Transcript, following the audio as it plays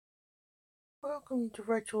Welcome to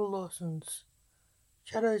Rachel Lawson's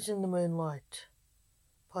Shadows in the Moonlight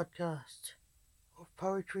podcast of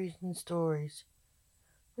poetry and stories.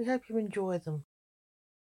 We hope you enjoy them.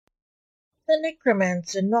 The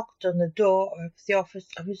Necromancer knocked on the door of the office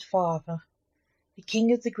of his father, the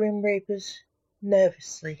King of the Grim Reapers,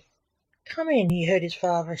 nervously. "Come in," he heard his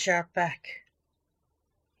father shout back.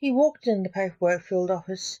 He walked in the paperwork-filled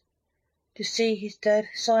office to see his dad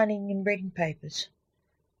signing and reading papers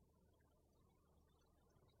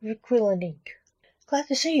with quill and ink. "Glad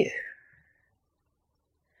to see you."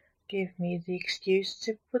 "Give me the excuse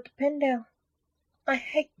to put the pen down. I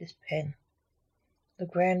hate this pen," the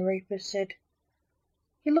Grand Reaper said.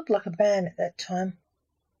 He looked like a man at that time.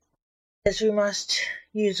 "As we must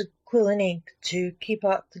use a quill and ink to keep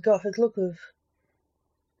up the Gothic look of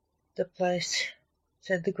the place,"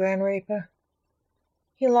 said the Grand Reaper.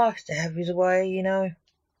 "He likes to have his way, you know."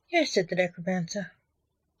 "Yes," said the Necromancer.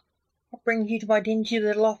 "What brings you to my dingy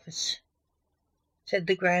little office?" said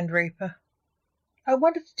the Grand Reaper. "I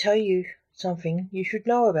wanted to tell you something you should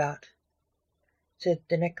know about," said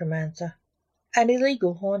the Necromancer. "An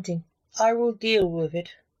illegal haunting." "I will deal with it,"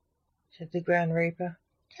 said the Grand Reaper.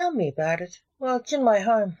 "Tell me about it." "Well, it's in my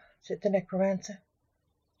home," said the Necromancer.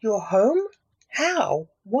 "Your home? How?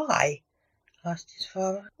 Why?" asked his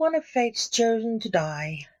father. "One of fate's chosen to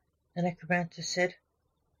die," the Necromancer said,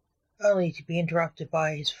 only to be interrupted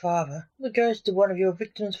by his father. "The ghost of one of your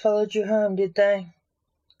victims followed you home, did they?"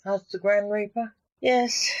 asked the Grand Reaper.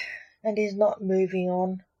 "Yes, and he's not moving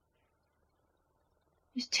on.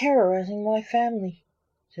 He's terrorizing my family,"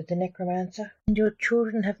 said the Necromancer. "And your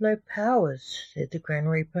children have no powers," said the Grand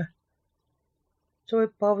Reaper. "So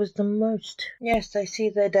it bothers them most." "Yes, they see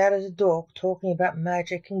their dad as a dork, talking about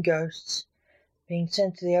magic and ghosts being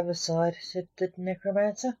sent to the other side," said the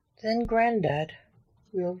Necromancer. "Then Grandad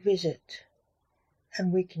will visit,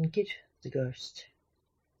 and we can get the ghost,"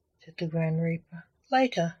 said the Grand Reaper.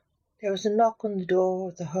 Later, there was a knock on the door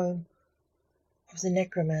of the home of the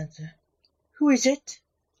Necromancer. "Who is it?"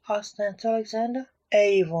 asked Lance Alexander.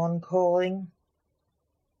 "Avon calling,"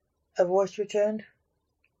 a voice returned.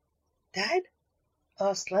 "Dad?"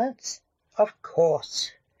 asked Lance. "Of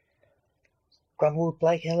course," grumbled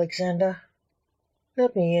Blake Alexander.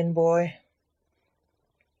 "Let me in, boy."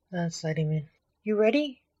 Lance let him in. "You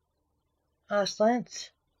ready?" asked Lance.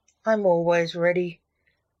 "I'm always ready."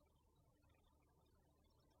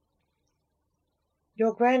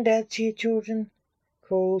 "Your granddad's here, children,"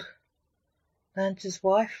 called Lance's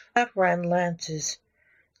wife. Out ran Lance's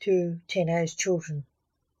two teenage children.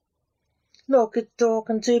 "Look, it's Dork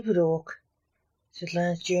and Super Dork," said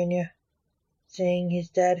Lance Jr., seeing his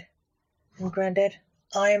dad and Grandad.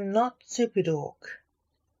 "I am not Super Dork.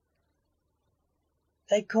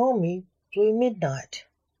 They call me Blue Midnight,"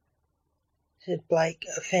 said Blake,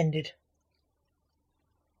 offended.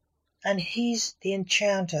 "And he's the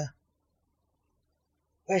enchanter.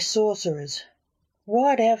 We're sorcerers."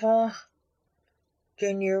 "Whatever,"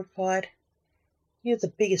 Junior replied. "You're the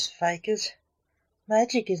biggest fakers.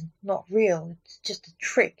 Magic is not real, it's just a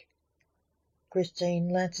trick," Christine,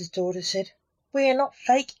 Lance's daughter, said. "We are not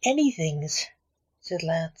fake anythings," said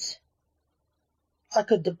Lance. "I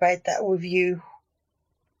could debate that with you,"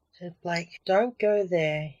 said Blake. "Don't go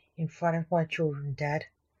there in front of my children, Dad,"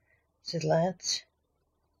 said Lance.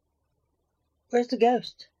 "Where's the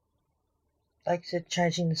ghost?" Blake said,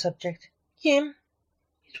 changing the subject. "Him?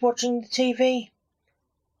 He's watching the TV,"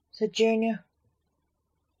 said Junior.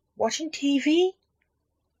 "Watching TV?"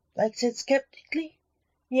 Blake said skeptically.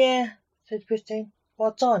 "Yeah," said Christine.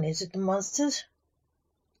 "What's on? Is it the monsters?"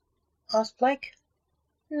 asked Blake.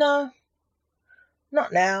 "No,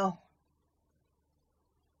 not now.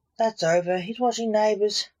 That's over. He's watching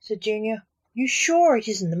Neighbours," said Junior. "You sure it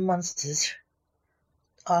isn't the monsters?"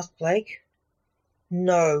 asked Blake.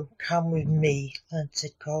 "No, come with me," Lance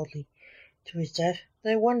said coldly to his dad.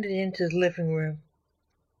 They wandered into the living room.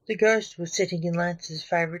 The ghost was sitting in Lance's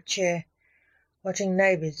favourite chair, watching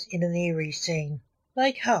Neighbours in an eerie scene.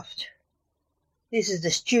 Blake huffed. "This is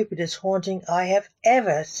the stupidest haunting I have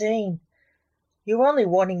ever seen. You're only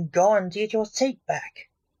wanting gone to get your seat back."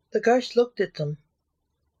 The ghost looked at them.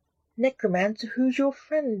 "Necromancer, who's your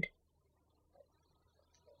friend?"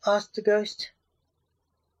 asked the ghost.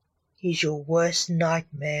 "He's your worst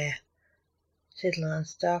nightmare," said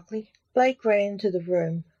Lance darkly. Blake ran into the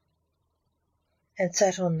room and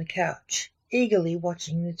sat on the couch, eagerly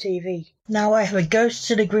watching the TV. "Now I have a ghost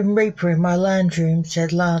and a Grim Reaper in my lounge room,"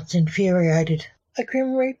 said Lance, infuriated. "A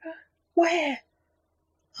Grim Reaper? Where?"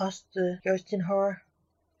 asked the ghost in horror.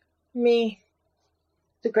 "Me,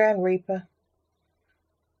 the Grand Reaper,"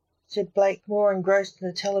 said Blake, more engrossed in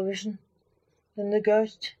the television than the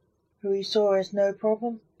ghost. who he saw as no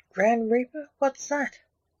problem. Grand Reaper? What's that?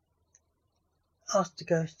 Asked the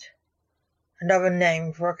ghost. Another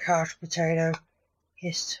name for a couch potato,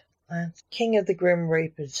 hissed Lance. King of the Grim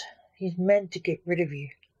Reapers. He's meant to get rid of you.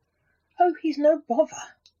 Oh, he's no bother.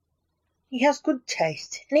 He has good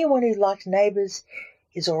taste. Anyone who likes neighbours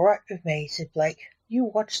is all right with me, said Blake. You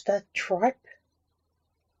watched that tripe?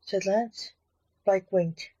 Said Lance. Blake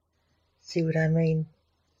winked. See what I mean?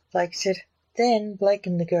 Blake said. Then Blake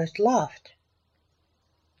and the ghost laughed.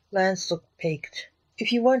 Lance looked piqued.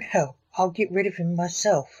 If you won't help, I'll get rid of him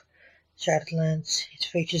myself, shouted Lance, his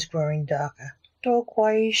features growing darker. Dog,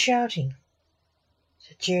 why are you shouting?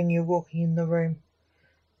 Said Junior, walking in the room.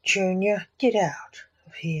 Junior, get out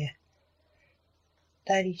of here.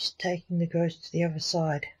 Daddy's taking the ghost to the other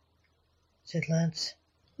side, said Lance.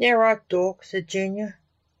 Yeah, right, Dork, said Junior,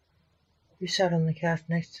 who sat on the couch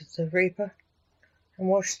next to the Reaper and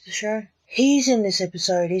watched the show. He's in this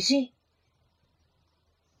episode, is he?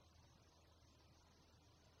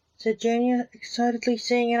 Said Junior, excitedly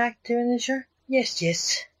seeing an actor in the show. Yes.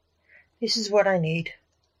 This is what I need,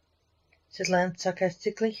 said Lance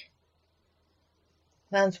sarcastically.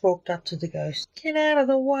 Lance walked up to the ghost. Get out of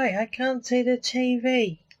the way, I can't see the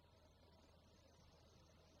TV,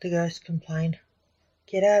 the ghost complained.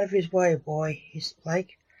 Get out of his way, boy, hissed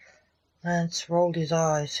Blake. Lance rolled his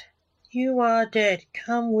eyes. You are dead,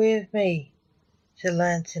 come with me, said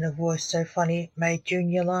Lance in a voice so funny it made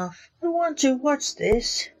Junior laugh. I want to watch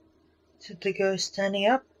this, said the ghost, standing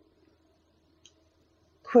up.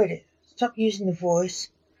 Quit it, stop using the voice.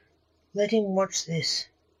 Let him watch this,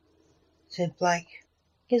 said Blake.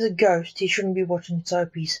 He's a ghost, he shouldn't be watching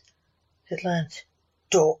soapies, said Lance.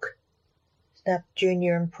 Dork, snapped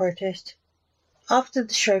Junior in protest. After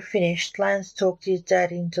the show finished, Lance talked his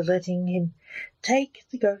dad into letting him take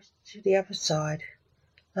the ghost to the other side.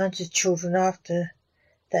 Lance's children after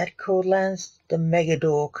that called Lance the Mega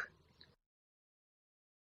Dork.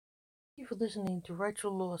 Thank you for listening to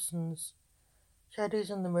Rachel Lawson's Shadows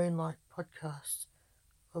in the Moonlight podcast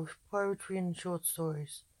of poetry and short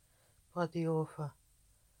stories by the author.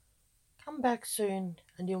 Come back soon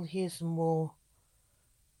and you'll hear some more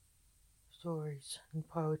stories and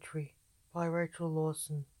poetry by Rachel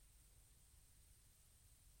Lawson.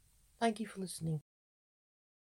 Thank you for listening.